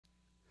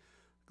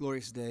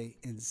Glorious Day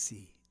in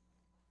C.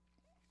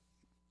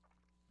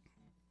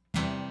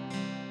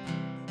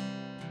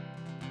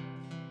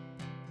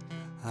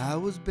 I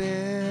was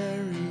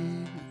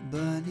buried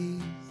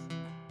beneath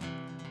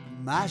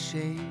my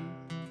shame.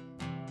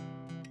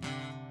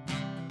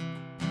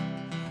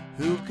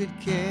 Who could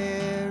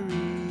carry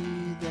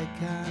that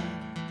kind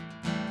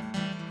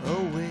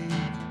of weight?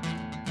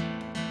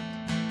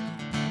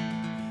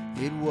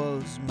 It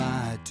was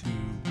my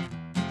tomb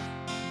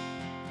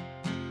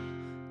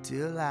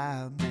till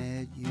I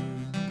met you.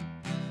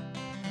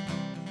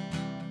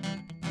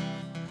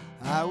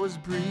 I was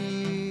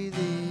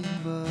breathing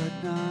but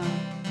not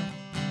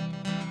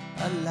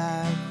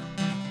alive.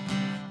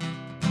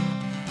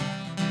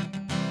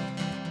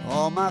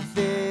 All my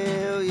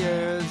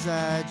failures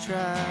I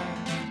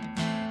tried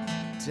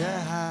to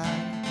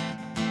hide.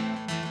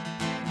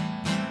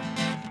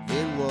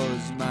 It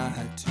was my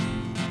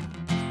tomb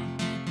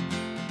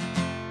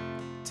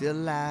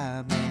till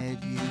I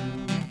met you.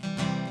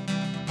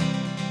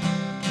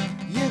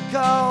 You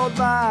called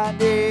my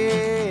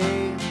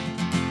name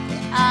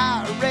and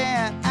I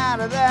ran out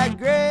of that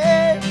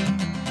grave,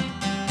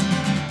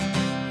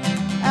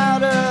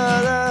 out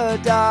of the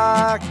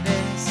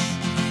darkness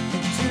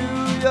into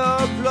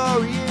your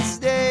glorious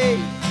day.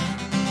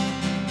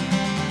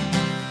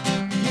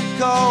 You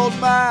called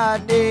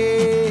my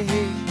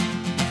name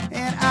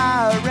and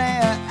I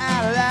ran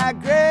out of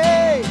that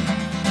grave,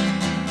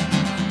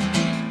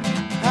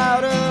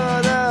 out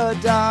of the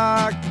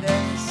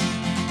darkness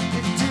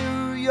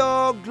into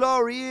your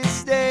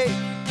glorious day.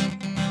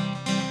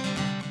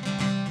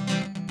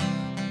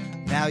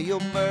 Now your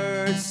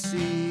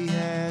mercy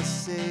has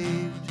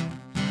saved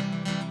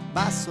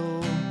my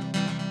soul.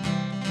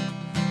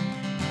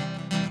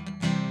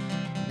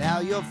 Now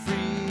your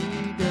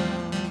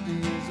freedom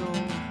is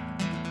all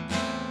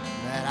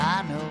that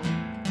I know.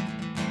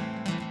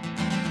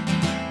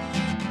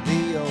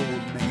 The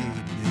old man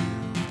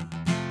knew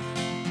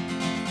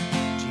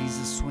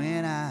Jesus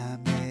when I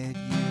met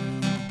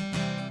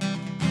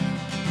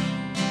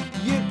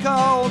you. You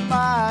called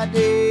my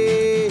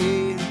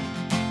name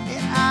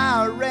and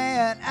I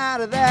ran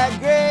out of that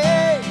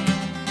grave,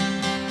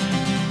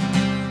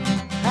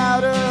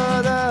 out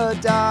of the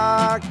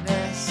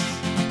darkness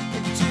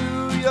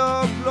into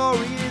your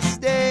glorious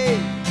day.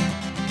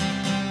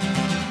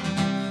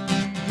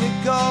 You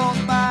called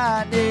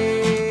my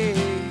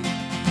name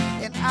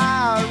and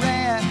I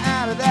ran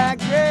out of that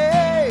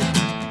grave,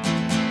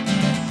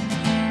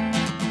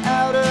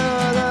 out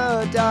of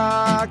the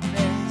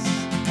darkness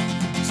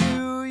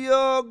into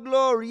your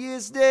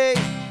glorious day.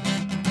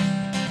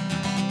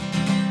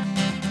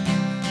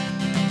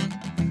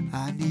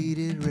 I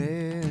needed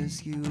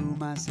rescue,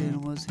 my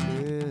sin was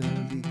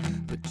heavy,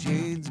 but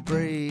chains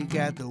break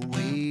at the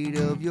weight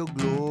of your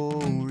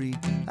glory.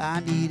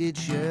 I needed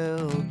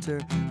shelter,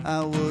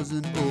 I was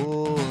an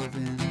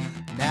orphan.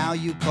 Now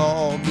you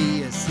call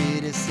me a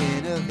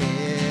citizen of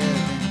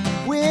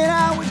heaven. When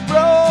I was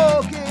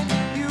broken,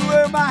 you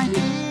were my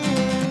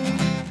healing.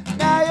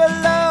 Now your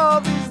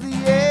love is the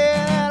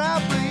air that I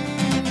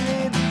breathe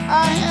in.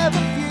 I have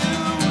a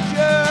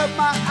future,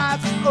 my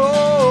eyes are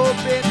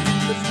open,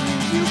 'cause when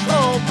you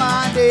called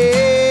my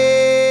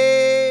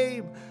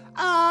name,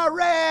 I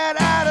ran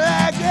out of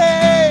that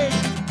gate,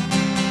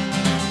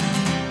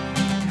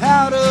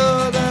 out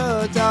of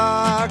the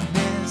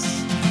darkness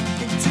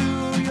into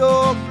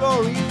your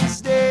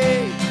glorious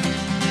day.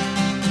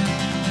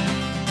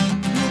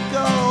 You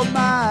called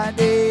my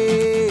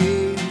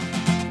name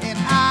and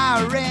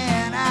I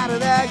ran out of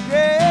that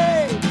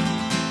grave,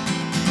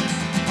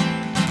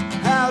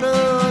 out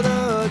of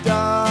the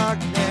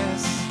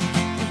darkness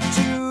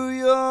into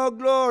your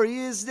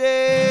glorious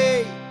day.